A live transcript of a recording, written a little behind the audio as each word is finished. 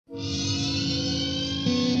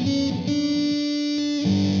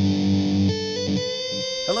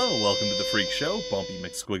welcome to the Freak Show. Bumpy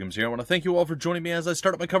McSquigums here. I want to thank you all for joining me as I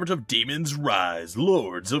start up my coverage of Demons Rise,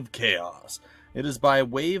 Lords of Chaos. It is by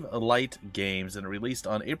Wave Light Games and released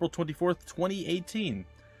on April 24th, 2018.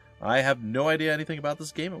 I have no idea anything about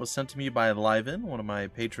this game. It was sent to me by Lyven, one of my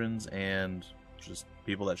patrons and just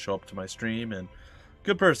people that show up to my stream, and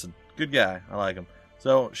good person, good guy. I like him.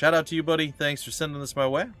 So, shout out to you, buddy. Thanks for sending this my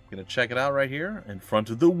way. I'm going to check it out right here in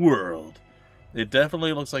front of the world. It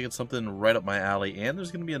definitely looks like it's something right up my alley, and there's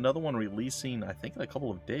going to be another one releasing, I think, in a couple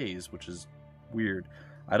of days, which is weird.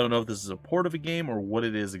 I don't know if this is a port of a game or what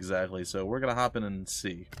it is exactly, so we're going to hop in and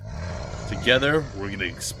see. Together, we're going to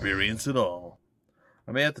experience it all.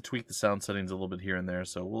 I may have to tweak the sound settings a little bit here and there,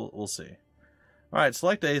 so we'll see. Alright,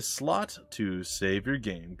 select a slot to save your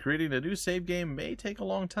game. Creating a new save game may take a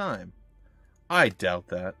long time. I doubt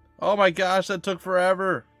that. Oh my gosh, that took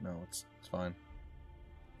forever! No, it's fine.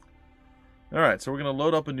 Alright, so we're going to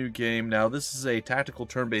load up a new game. Now, this is a tactical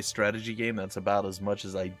turn-based strategy game. That's about as much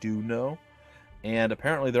as I do know. And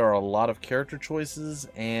apparently there are a lot of character choices,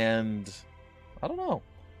 and I don't know.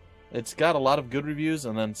 It's got a lot of good reviews,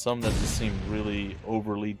 and then some that just seem really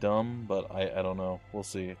overly dumb, but I don't know. We'll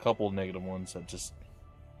see. A couple of negative ones that just,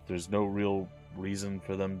 there's no real reason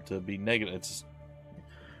for them to be negative. It's just,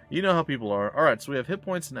 you know how people are. Alright, so we have hit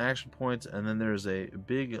points and action points, and then there's a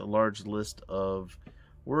big, large list of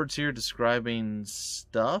words here describing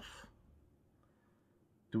stuff.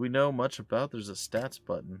 Do we know much about? There's a stats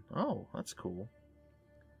button. Oh, that's cool.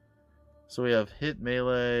 So we have hit,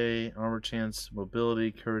 melee, armor chance,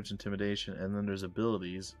 mobility, courage, intimidation, and then there's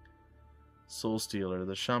abilities. Soul Stealer.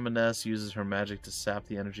 The shamaness uses her magic to sap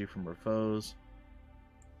the energy from her foes.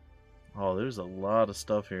 Oh, there's a lot of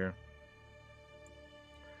stuff here.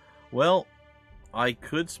 Well, I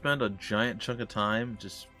could spend a giant chunk of time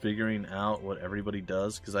just figuring out what everybody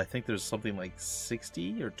does, because I think there's something like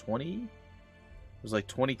 60 or 20. There's like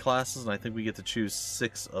 20 classes, and I think we get to choose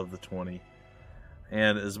 6 of the 20.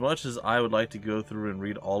 And as much as I would like to go through and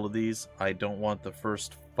read all of these, I don't want the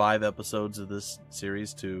first 5 episodes of this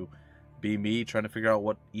series to be me trying to figure out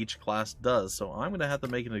what each class does. So I'm going to have to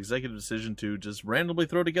make an executive decision to just randomly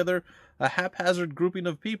throw together a haphazard grouping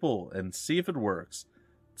of people and see if it works.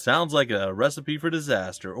 Sounds like a recipe for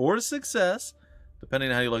disaster or success, depending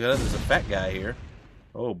on how you look at it. There's a fat guy here.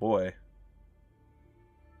 Oh boy.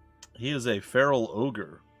 He is a feral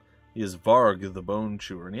ogre. He is Varg the Bone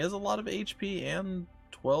Chewer, and he has a lot of HP and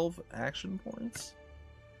 12 action points.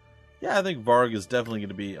 Yeah, I think Varg is definitely going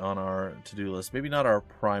to be on our to-do list. Maybe not our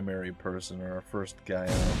primary person or our first guy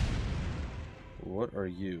out. What are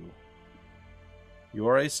you? You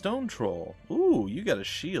are a stone troll. Ooh, you got a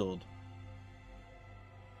shield.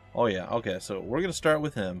 Oh yeah, okay, so we're going to start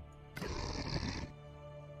with him.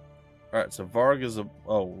 Alright, so Varg is a...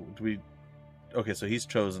 Oh, do we... Okay, so he's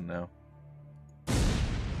chosen now.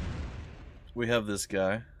 We have this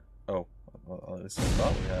guy. Oh, well, at least I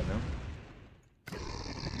thought we had him.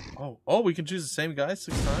 Oh, we can choose the same guy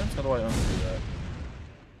 6 times? How do I undo that?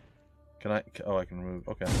 Can I... Oh, I can remove...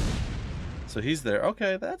 Okay. So he's there.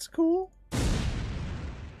 Okay, that's cool.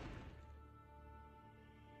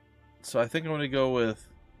 So I think I'm going to go with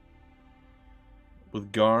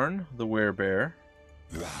Garn, the werebear.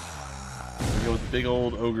 I'm going to go with the big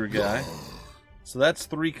old ogre guy. So that's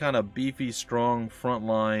 3 kind of beefy, strong, front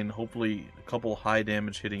line, hopefully a couple high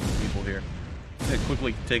damage hitting people here. I'm going to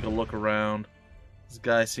quickly take a look around. This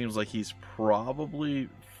guy seems like he's probably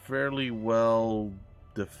fairly well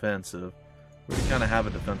defensive. We kind of have a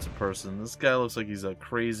defensive person. This guy looks like he's a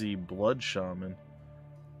crazy blood shaman.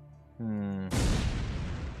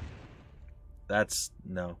 That's...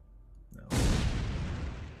 No.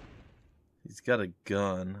 He's got a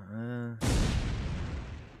gun.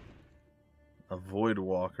 A Void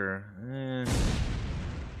Walker.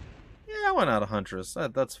 Yeah, why not a Huntress?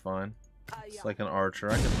 That's fine. It's like an archer.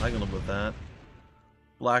 I can live with that.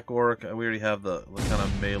 Black Orc. We already have the kind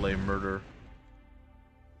of melee murder.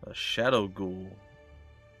 A Shadow Ghoul.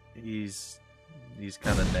 He's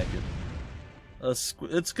kind of naked. It's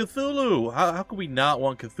Cthulhu. How could we not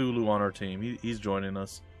want Cthulhu on our team? He's joining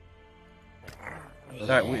us.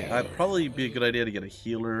 Alright, I'd probably be a good idea to get a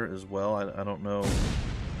healer as well. I don't know.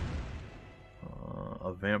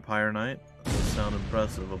 A Vampire Knight. That does sound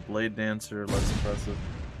impressive. A Blade Dancer. Less impressive.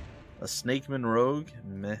 A Snakeman Rogue.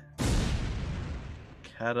 Meh.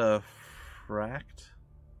 Cataphract.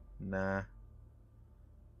 Nah.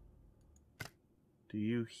 Do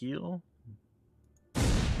you heal?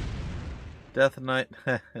 Death Knight.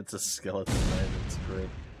 It's a Skeleton Knight. It's great.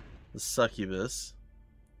 The Succubus.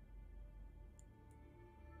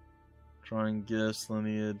 Drawing Gifts.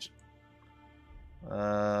 Lineage. We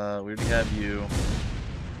already have you.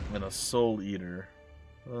 And a Soul Eater.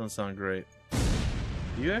 That doesn't sound great.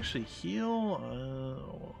 Do you actually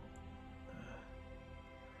heal?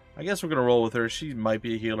 I guess we're going to roll with her. She might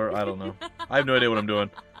be a healer. I don't know. I have no idea what I'm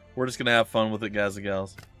doing. We're just going to have fun with it, guys and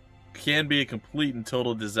gals. Can be a complete and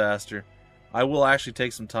total disaster. I will actually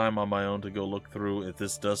take some time on my own to go look through if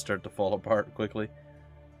this does start to fall apart quickly.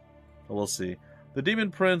 But we'll see. The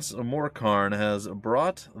demon prince Morkarn has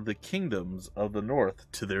brought the kingdoms of the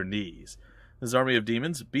north to their knees. His army of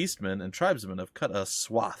demons, beastmen, and tribesmen have cut a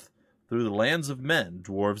swath through the lands of men,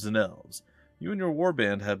 dwarves, and elves. You and your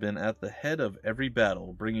warband have been at the head of every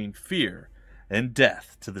battle, bringing fear and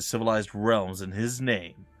death to the civilized realms in his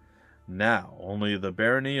name. Now, only the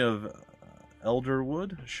barony of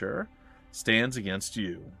Elderwood, sure, stands against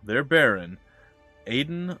you. Their baron,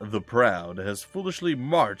 Aiden the Proud, has foolishly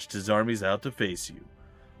marched his armies out to face you.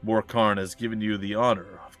 Morkarn has given you the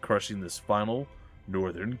honor of crushing this final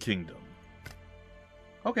northern kingdom.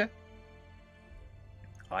 Okay.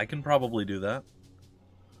 I can probably do that.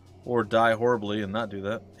 Or die horribly and not do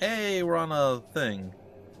that. Hey, we're on a thing.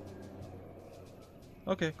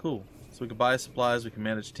 Okay, cool. So we can buy supplies, we can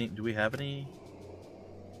manage team. Do we have any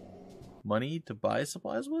money to buy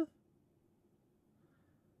supplies with?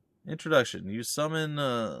 Introduction. You summon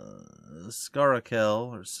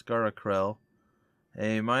Skarakel, or Skarakrel,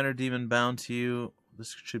 a minor demon bound to you.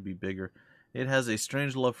 This should be bigger. It has a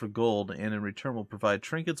strange love for gold, and in return will provide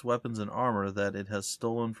trinkets, weapons, and armor that it has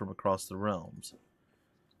stolen from across the realms.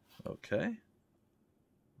 Okay.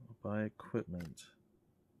 Buy equipment.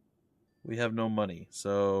 We have no money,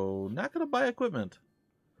 so not going to buy equipment.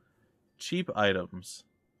 Cheap items.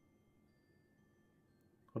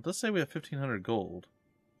 Well, it does say we have 1,500 gold.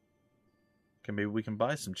 Okay, maybe we can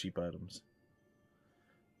buy some cheap items.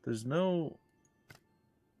 There's no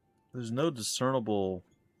discernible.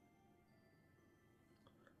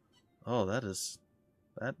 Oh, that's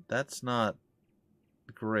not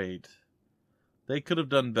great. They could have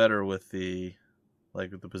done better with the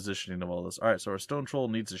positioning of all this. Alright, so our stone troll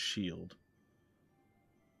needs a shield.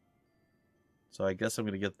 So I guess I'm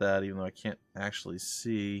going to get that, even though I can't actually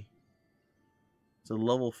see. It's a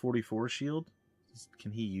level 44 shield.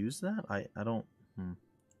 Can he use that? I don't...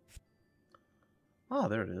 Ah,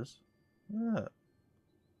 there it is. Yeah.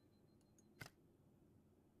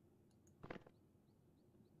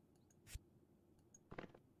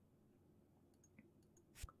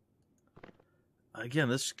 Again,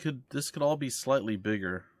 this could all be slightly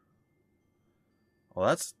bigger.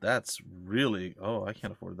 Oh, that's really... Oh, I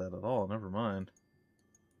can't afford that at all. Never mind.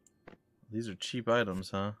 These are cheap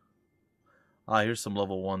items, huh? Ah, here's some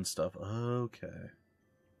level 1 stuff. Okay.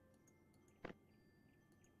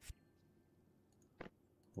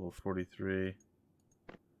 Level 43.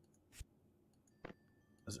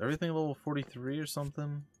 Is everything level 43 or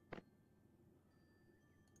something?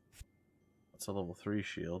 That's a level 3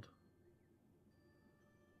 shield.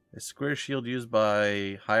 A square shield used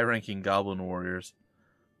by high-ranking goblin warriors.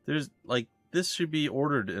 There's, this should be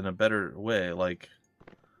ordered in a better way, like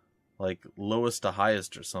lowest to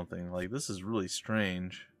highest or something. This is really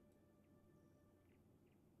strange.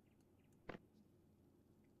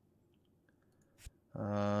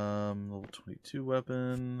 Level 22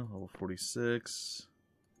 weapon, level 46,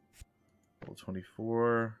 level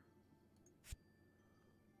 24,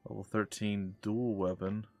 level 13 dual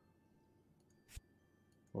weapon.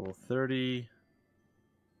 Level 30.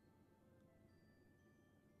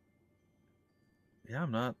 Yeah,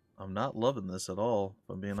 I'm not loving this at all, if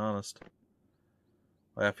I'm being honest.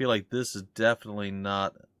 I feel like this is definitely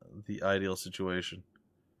not the ideal situation.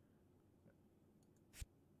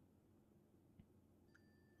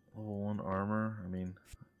 Level 1 armor, I mean...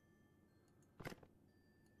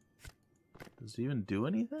 Does it even do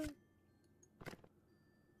anything?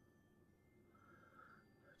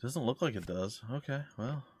 Doesn't look like it does. Okay,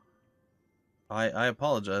 well. I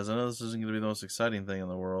apologize. I know this isn't going to be the most exciting thing in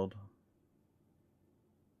the world.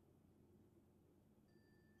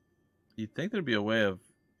 You'd think there'd be a way of,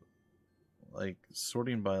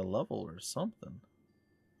 sorting by level or something.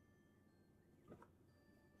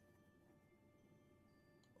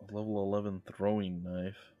 Level 11 throwing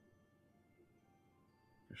knife.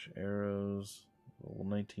 Fish arrows. Level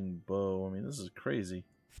 19 bow. I mean, this is crazy.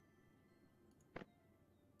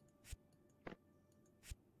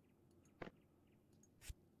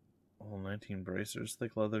 Level 19 bracers,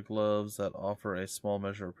 thick leather gloves that offer a small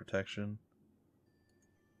measure of protection.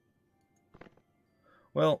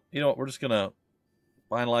 Well, you know what, we're just gonna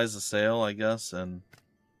finalize the sale, I guess, and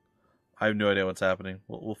I have no idea what's happening.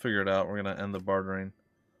 We'll figure it out. We're gonna end the bartering.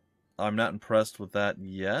 I'm not impressed with that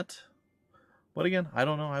yet. But again, I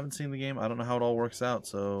don't know. I haven't seen the game. I don't know how it all works out,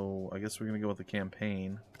 so I guess we're gonna go with the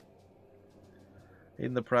campaign.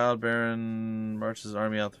 Aiden the Proud Baron marches his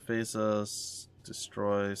army out to face us.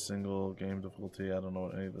 Destroy single game difficulty. I don't know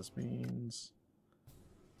what any of this means.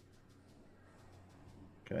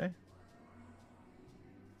 Okay.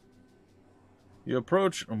 You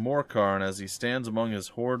approach Morkarn as he stands among his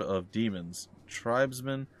horde of demons,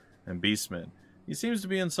 tribesmen, and beastmen. He seems to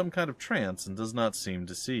be in some kind of trance and does not seem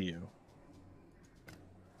to see you.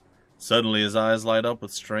 Suddenly his eyes light up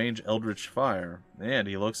with strange eldritch fire, and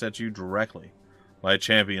he looks at you directly. My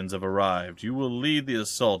champions have arrived. You will lead the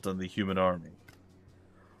assault on the human army.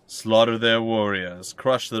 Slaughter their warriors,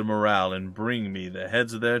 crush their morale, and bring me the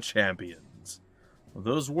heads of their champions. With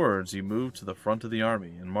those words, you move to the front of the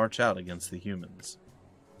army and march out against the humans.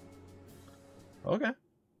 Okay.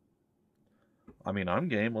 I mean, I'm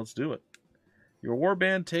game. Let's do it. Your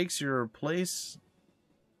warband takes your place.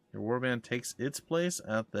 Your warband takes its place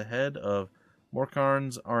at the head of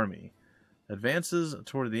Morkarn's army. Advances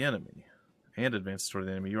toward the enemy.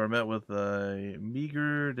 You are met with a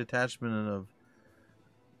meager detachment of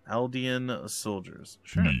Aldean soldiers.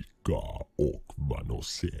 Sure.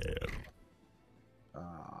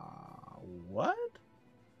 What?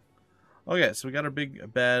 Okay, so we got our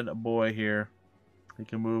big bad boy here. He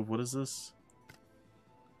can move. What is this?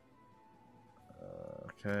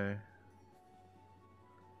 Okay.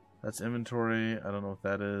 That's inventory. I don't know what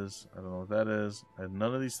that is. And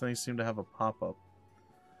none of these things seem to have a pop-up.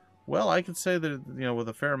 Well, I could say that, you know, with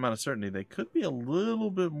a fair amount of certainty, they could be a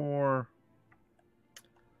little bit more,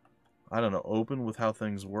 I don't know, open with how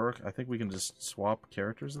things work. I think we can just swap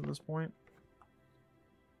characters at this point.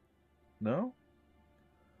 No?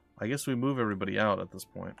 I guess we move everybody out at this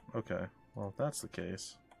point. Okay. Well, if that's the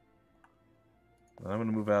case, then I'm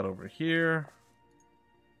going to move out over here.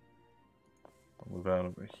 I'll move out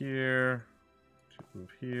over here.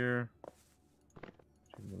 Move here.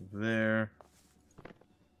 Move there.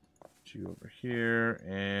 You over here,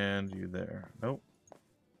 and you there. Nope.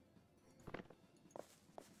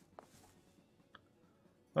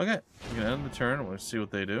 Okay, we're gonna end the turn. We'll see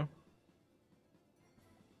what they do.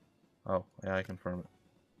 Oh, yeah, I confirm it.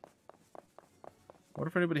 What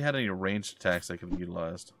if anybody had any ranged attacks I could have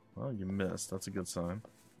utilized? Well, you missed. That's a good sign.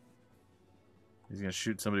 He's gonna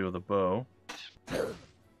shoot somebody with a bow.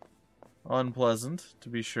 Unpleasant, to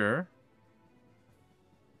be sure.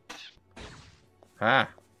 Ha!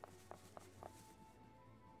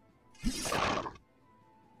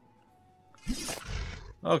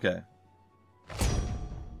 Okay.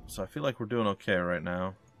 So I feel like we're doing okay right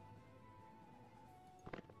now.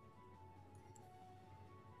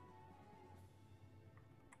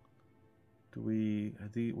 Do we...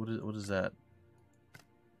 What is that?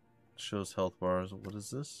 Shows health bars. What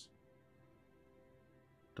is this?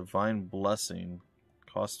 Divine Blessing.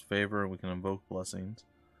 Cost favor. We can invoke blessings.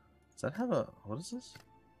 Does that have a... What is this?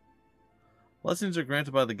 Blessings are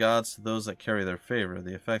granted by the gods to those that carry their favor.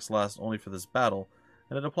 The effects last only for this battle,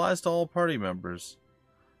 and it applies to all party members.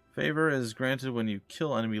 Favor is granted when you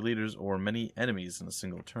kill enemy leaders or many enemies in a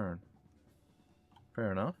single turn.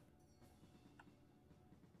 Fair enough.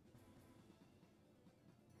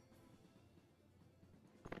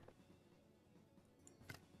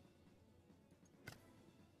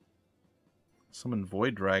 Summon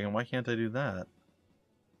Void Dragon. Why can't I do that?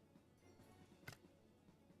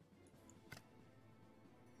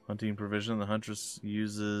 Hunting provision. The huntress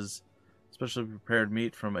uses specially prepared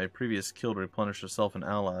meat from a previous kill to replenish herself and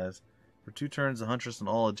allies. For 2 turns, the huntress and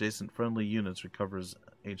all adjacent friendly units recovers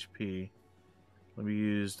HP. Can be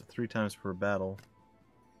used 3 times per battle.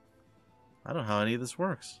 I don't know how any of this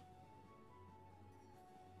works.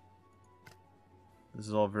 This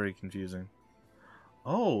is all very confusing.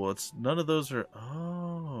 Oh, it's none of those are...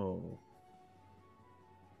 Oh.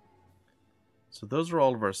 So those are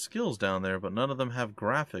all of our skills down there, but none of them have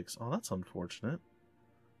graphics. Oh, that's unfortunate.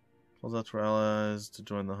 Calls out to our allies to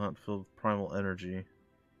join the hunt filled with primal energy.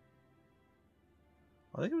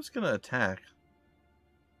 I think I'm just going to attack.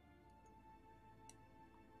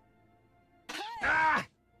 Ah!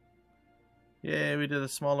 Yay, we did a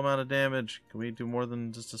small amount of damage. Can we do more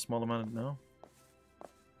than just a small amount of... No?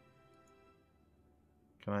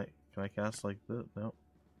 Can I cast like this? No.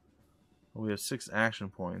 We have 6 action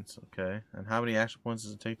points, okay. And how many action points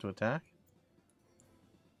does it take to attack?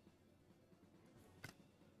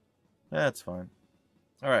 That's fine.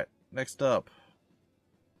 Alright, next up.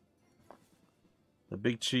 The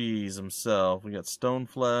big cheese himself. We got Stone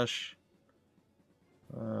Flesh.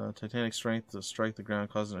 Titanic strength to strike the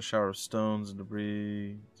ground, causing a shower of stones and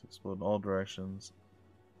debris to explode in all directions.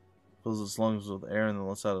 Fills its lungs with air and then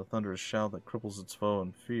lets out a thunderous shout that cripples its foe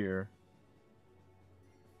in fear.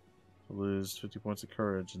 Lose 50 points of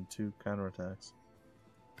courage and 2 counterattacks.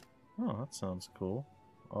 Oh, that sounds cool.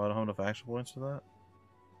 Oh, I don't have enough action points for that.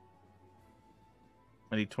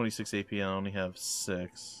 I need 26 AP and I only have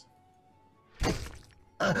 6. Well,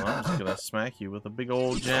 I'm just gonna smack you with a big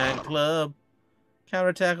old giant club.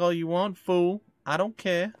 Counterattack all you want, fool. I don't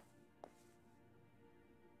care.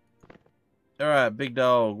 Alright, big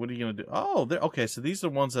dog. What are you gonna do? Oh, okay, so these are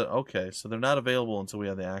the ones that... Okay, so they're not available until we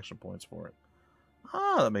have the action points for it.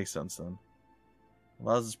 Ah, that makes sense then.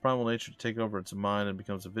 Allows its primal nature to take over its mind and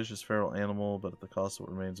becomes a vicious feral animal, but at the cost of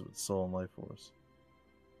what remains of its soul and life force.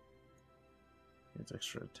 Gets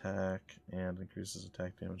extra attack and increases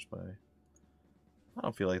attack damage by... I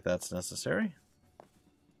don't feel like that's necessary.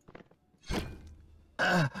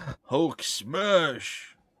 Hulk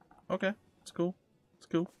smash! Okay, it's cool. It's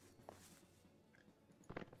cool.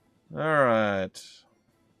 Alright.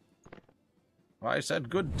 I said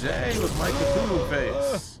good day with my Cthulhu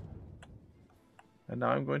face. And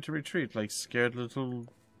now I'm going to retreat like scared little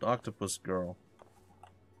octopus girl.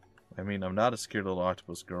 I mean, I'm not a scared little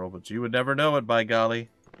octopus girl, but you would never know it, by golly.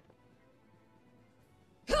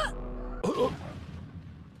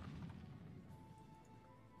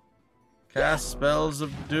 Cast spells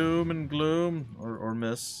of doom and gloom, or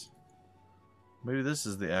miss. Maybe this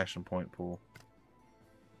is the action point pool.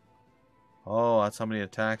 Oh, that's how many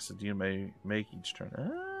attacks that you may make each turn.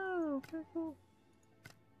 Oh, okay, cool.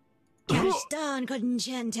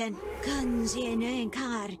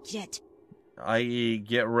 I.e.,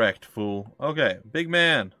 get wrecked, fool. Okay, big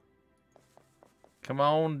man. Come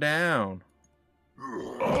on down.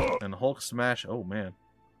 And Hulk smash. Oh, man.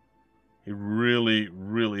 He really,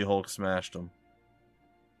 really Hulk smashed him.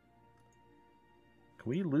 Can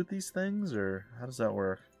we loot these things, or how does that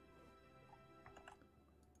work?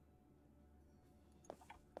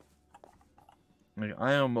 Like,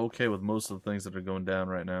 I am okay with most of the things that are going down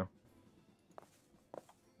right now.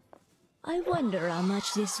 I wonder how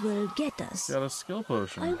much this will get us. Got a skill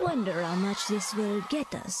potion. I wonder how much this will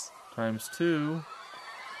get us. ×2.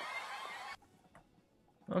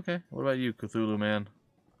 Okay, what about you, Cthulhu man?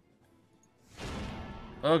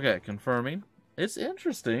 Okay, confirming. It's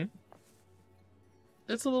interesting.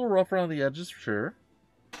 It's a little rough around the edges, for sure.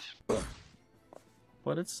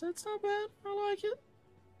 But it's not bad. I like it.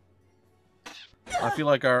 I feel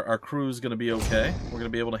like our crew is going to be okay. We're going to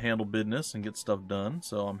be able to handle business and get stuff done,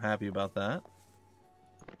 so I'm happy about that.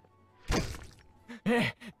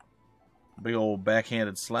 Big old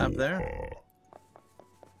backhanded slap there.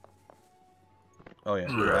 Oh yeah,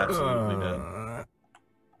 you're absolutely dead.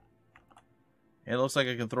 And it looks like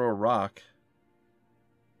I can throw a rock.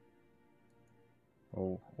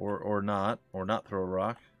 Oh, or not throw a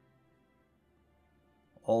rock.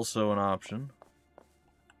 Also an option.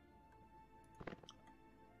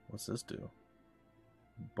 What's this do?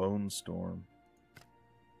 Bone Storm.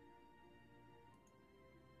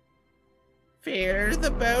 Fear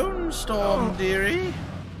the Bone Storm, dearie.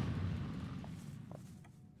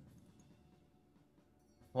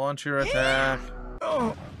 Launch your attack.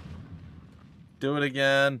 Do it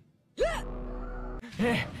again.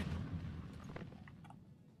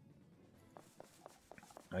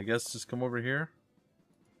 I guess just come over here.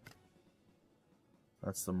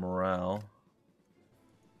 That's the morale.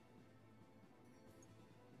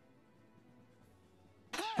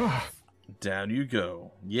 Down you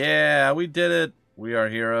go. Yeah, we did it. We are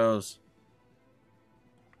heroes.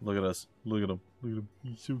 Look at us. Look at him. Look at him.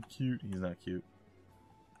 He's so cute. He's not cute.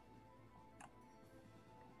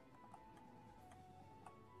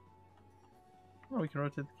 Oh, we can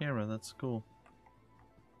rotate the camera. That's cool.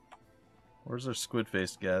 Where's our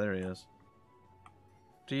squid-faced guy? There he is.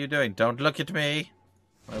 What are you doing? Don't look at me.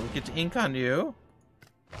 I will get ink on you.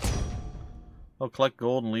 Oh, collect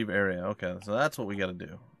gold and leave area. Okay, so that's what we gotta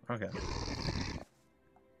do. Okay.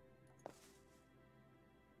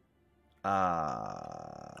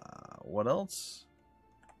 What else?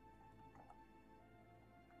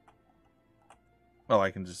 Oh,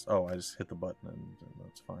 I can just... Oh, I just hit the button and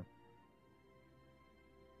that's fine.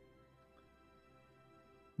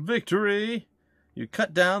 Victory! You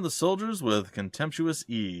cut down the soldiers with contemptuous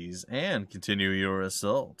ease and continue your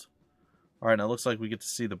assault. Alright, now it looks like we get to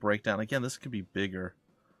see the breakdown. Again, this could be bigger.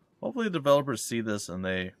 Hopefully the developers see this and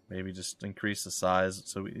they maybe just increase the size.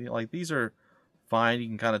 So, like, these are fine. You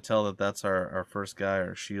can kind of tell that that's our first guy,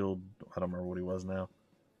 our shield. I don't remember what he was now.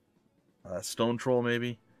 Stone Troll,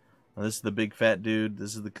 maybe. This is the big fat dude.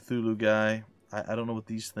 This is the Cthulhu guy. I don't know what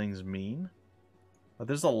these things mean. But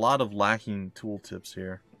there's a lot of lacking tooltips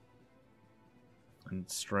here. And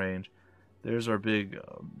it's strange. There's our big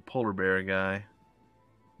polar bear guy.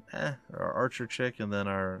 Our archer chick, and then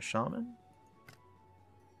our shaman.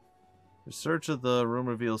 Research of the room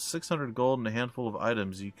reveals 600 gold and a handful of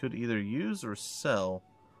items you could either use or sell.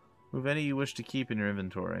 Move any you wish to keep in your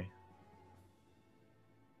inventory.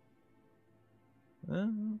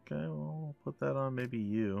 Okay, well, we'll put that on maybe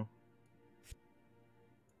you.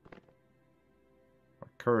 Our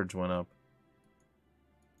courage went up.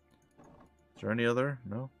 Is there any other?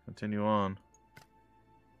 No? Continue on.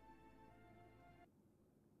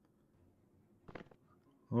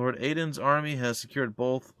 Lord Aiden's army has secured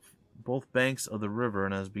both banks of the river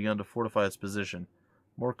and has begun to fortify its position.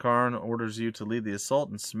 Morkarn orders you to lead the assault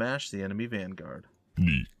and smash the enemy vanguard.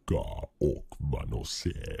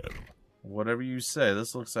 Whatever you say.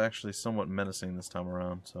 This looks actually somewhat menacing this time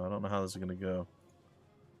around, so I don't know how this is going to go.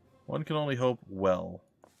 One can only hope well.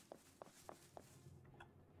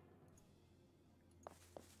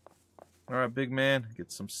 Alright, big man.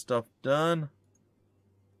 Get some stuff done.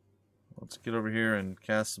 Let's get over here and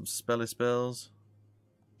cast some spelly spells.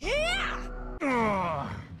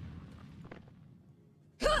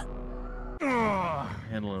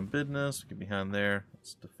 Handling business. Get behind there.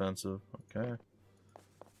 It's defensive. Okay.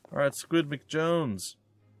 Alright, Squid McJones.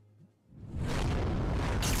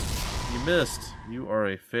 You missed. You are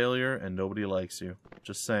a failure and nobody likes you.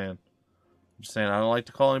 Just saying. Just saying. I don't like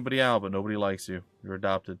to call anybody out, but nobody likes you. You're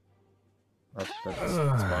adopted. That's fine if you're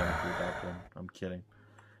adopted. I'm kidding.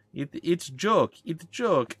 It's a joke. It's a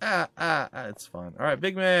joke. It's fine. Alright,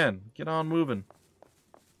 big man. Get on moving.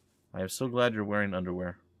 I am so glad you're wearing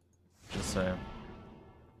underwear. Just saying.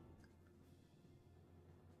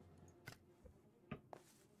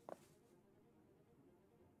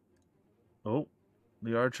 Oh,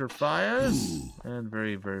 the archer fires. And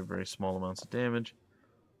very, very, very small amounts of damage.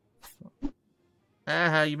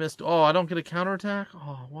 You missed. Oh, I don't get a counterattack?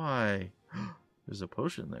 Oh, why? There's a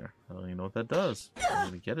potion there. I don't even know what that does. I'm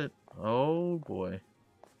gonna get it. Oh, boy.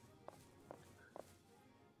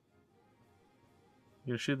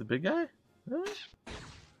 You gonna shoot the big guy? Really?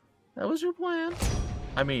 That was your plan?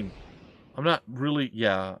 I mean, I'm not really...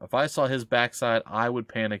 Yeah, if I saw his backside, I would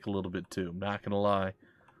panic a little bit too. I'm not gonna lie.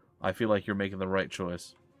 I feel like you're making the right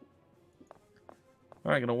choice.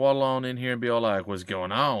 Alright, gonna waddle on in here and be all like, what's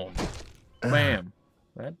going on? Bam!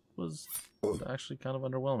 That was actually kind of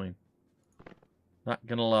underwhelming. Not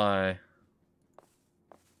gonna lie.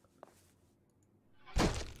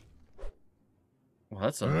 Well,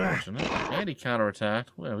 that's unfortunate. And he counterattacked.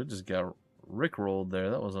 Well, we just got rickrolled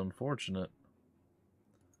there. That was unfortunate.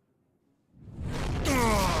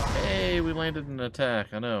 Hey, we landed an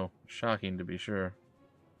attack. I know. Shocking to be sure.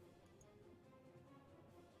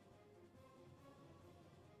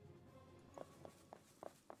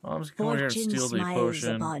 I'm just going here and steal the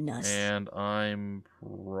potion, and I'm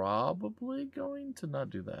probably going to not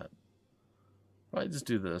do that. Probably just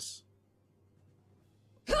do this.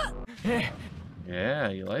 Yeah,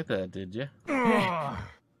 you like that, did you?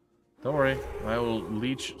 Don't worry, I will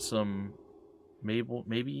leech some,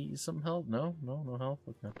 maybe some health. No health.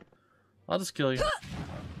 Okay, I'll just kill you.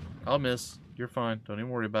 I'll miss. You're fine. Don't even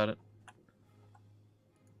worry about it.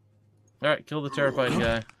 All right, kill the terrified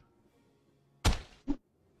guy.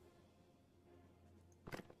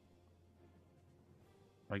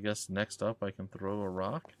 I guess next up I can throw a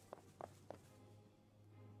rock.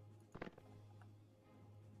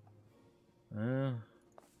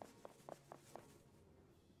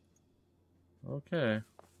 Okay. I'm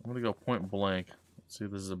gonna go point blank. Let's see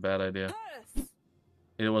if this is a bad idea.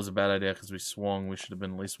 It was a bad idea because we swung. We should have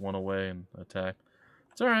been at least one away and attacked.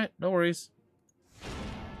 It's alright. No worries.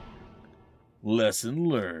 Lesson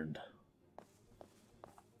learned.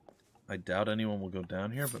 I doubt anyone will go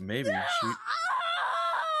down here, but maybe she...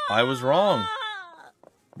 I was wrong.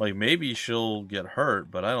 Like, maybe she'll get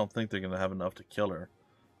hurt, but I don't think they're going to have enough to kill her.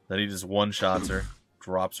 Then he just one-shots her,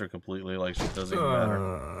 drops her completely, like she doesn't even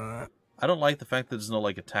matter. I don't like the fact that there's no,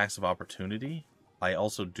 like, attacks of opportunity. I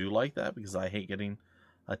also do like that, because I hate getting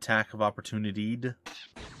attack of opportunity'd.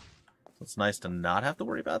 So it's nice to not have to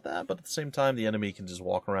worry about that, but at the same time, the enemy can just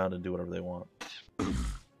walk around and do whatever they want.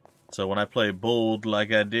 So when I play bold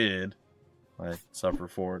like I did, I suffer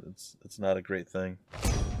for it. It's not a great thing.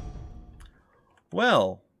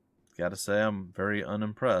 Well, gotta say I'm very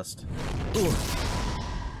unimpressed.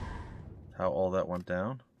 How all that went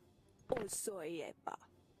down.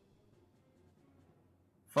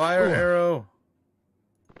 Fire arrow!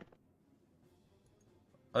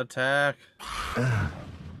 Attack! That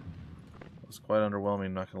was quite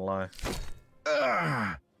underwhelming, not gonna lie.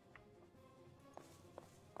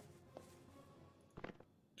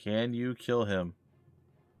 Can you kill him?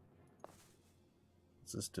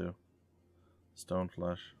 What's this do? Stone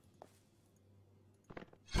flesh.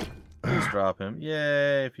 He's drop him.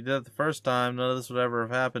 Yay! If you did it the first time, none of this would ever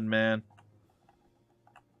have happened, man.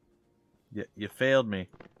 You failed me.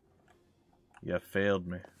 You failed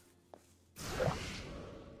me.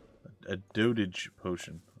 A dotage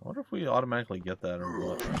potion. I wonder if we automatically get that or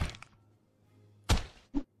what.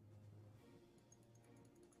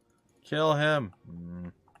 Kill him.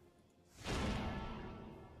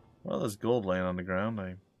 Well, there's gold laying on the ground.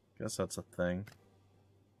 I guess that's a thing.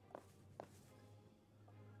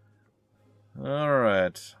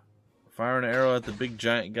 Alright. Fire an arrow at the big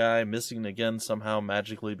giant guy, missing again somehow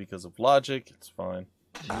magically because of logic. It's fine.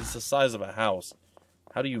 He's the size of a house.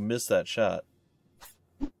 How do you miss that shot?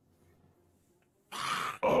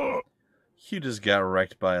 You just got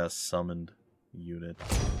wrecked by a summoned unit.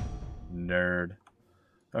 Nerd.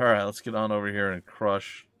 Alright, let's get on over here and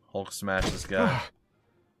crush, Hulk smash this guy.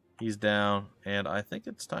 He's down, and I think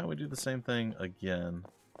it's time we do the same thing again.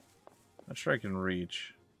 Not sure I can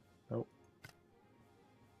reach. Oh.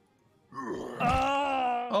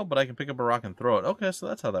 Oh, but I can pick up a rock and throw it. Okay, so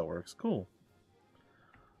that's how that works. Cool.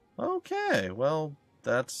 Okay, well,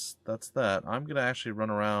 that's that. I'm gonna actually run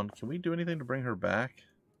around. Can we do anything to bring her back?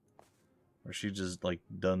 Or is she just, like,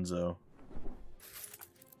 donezo?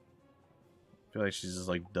 I feel like she's just,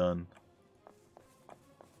 like, done.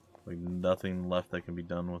 Like, nothing left that can be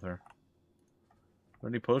done with her. Are there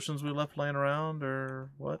any potions we left laying around, or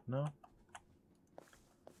what? No?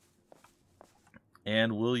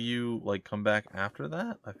 And will you, like, come back after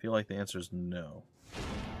that? I feel like the answer is no.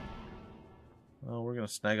 Well, we're gonna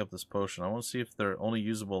snag up this potion. I want to see if they're only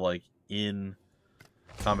usable, like, in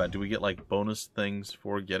combat. Do we get, like, bonus things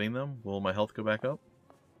for getting them? Will my health go back up?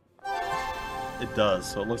 It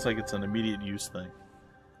does, so it looks like it's an immediate use thing.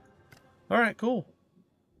 Alright, cool.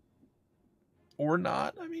 Or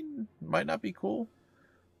not. I mean, might not be cool.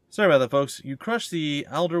 Sorry about that, folks. You crush the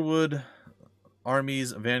Alderwood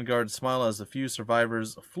army's vanguard, smile as a few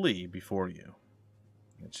survivors flee before you.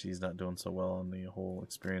 And she's not doing so well on the whole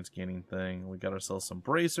experience gaining thing. We got ourselves some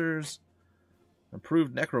bracers.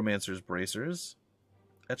 Improved necromancer's bracers.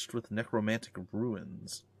 Etched with necromantic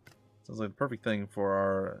ruins. Sounds like the perfect thing for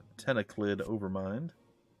our Tentaclid Overmind.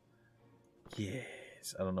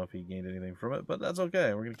 Yes. I don't know if he gained anything from it, but that's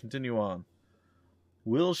okay. We're going to continue on.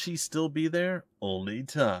 Will she still be there? Only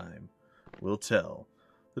time will tell.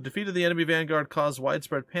 The defeat of the enemy vanguard caused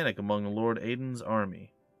widespread panic among Lord Aiden's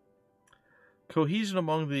army. Cohesion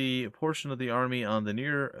among the portion of the army on the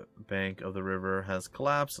near bank of the river has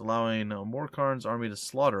collapsed, allowing Morkarn's army to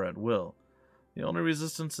slaughter at will. The only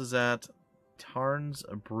resistance is at Tarn's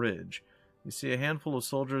Bridge. You see a handful of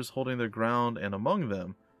soldiers holding their ground, and among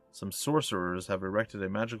them, some sorcerers have erected a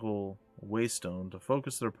magical waystone to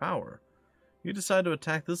focus their power. You decide to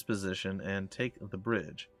attack this position and take the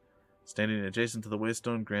bridge. Standing adjacent to the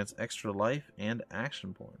waystone grants extra life and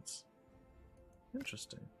action points.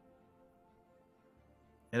 Interesting.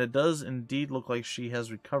 And it does indeed look like she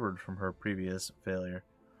has recovered from her previous failure.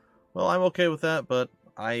 Well, I'm okay with that, but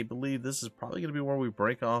I believe this is probably going to be where we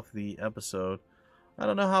break off the episode. I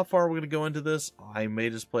don't know how far we're going to go into this. I may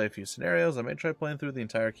just play a few scenarios. I may try playing through the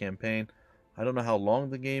entire campaign. I don't know how long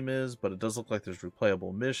the game is, but it does look like there's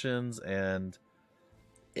replayable missions, and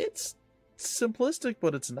it's simplistic,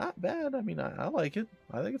 but it's not bad. I mean, I like it.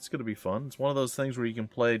 I think it's going to be fun. It's one of those things where you can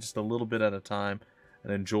play just a little bit at a time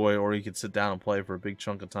and enjoy, or you can sit down and play for a big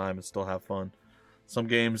chunk of time and still have fun. Some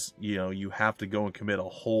games, you know, you have to go and commit a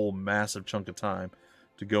whole massive chunk of time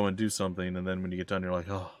to go and do something, and then when you get done, you're like,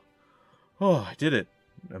 oh, I did it.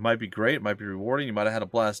 It might be great, it might be rewarding, you might have had a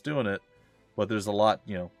blast doing it, but there's a lot,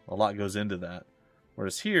 you know, a lot goes into that.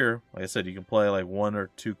 Whereas here, like I said, you can play like 1 or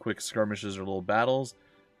 2 quick skirmishes or little battles,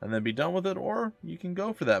 and then be done with it, or you can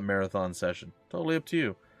go for that marathon session. Totally up to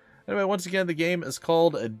you. Anyway, once again, the game is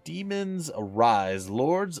called Demons Rise,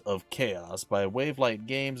 Lords of Chaos by Wavelight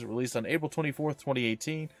Games, released on April 24th,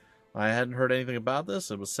 2018. I hadn't heard anything about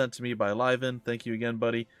this. It was sent to me by Lyven. Thank you again,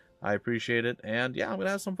 buddy. I appreciate it. And yeah, I'm going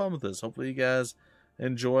to have some fun with this. Hopefully you guys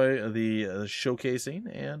enjoy the showcasing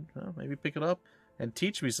and maybe pick it up and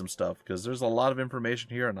teach me some stuff, because there's a lot of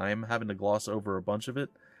information here and I am having to gloss over a bunch of it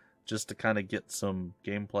just to kind of get some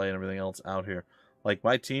gameplay and everything else out here. Like,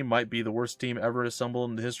 my team might be the worst team ever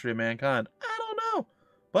assembled in the history of mankind. I don't know.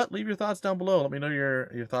 But leave your thoughts down below. Let me know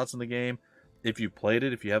your thoughts on the game. If you played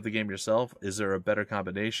it, if you have the game yourself, is there a better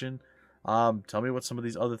combination? Tell me what some of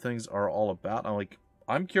these other things are all about.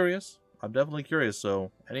 I'm curious. I'm definitely curious.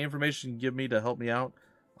 So any information you can give me to help me out,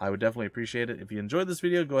 I would definitely appreciate it. If you enjoyed this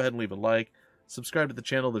video, go ahead and leave a like. Subscribe to the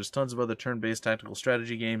channel. There's tons of other turn-based tactical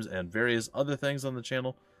strategy games and various other things on the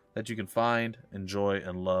channel that you can find, enjoy,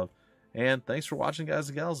 and love. And thanks for watching, guys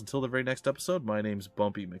and gals. Until the very next episode, my name's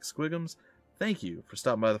Bumpy McSquigums. Thank you for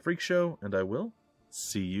stopping by the Freak Show, and I will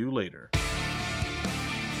see you later.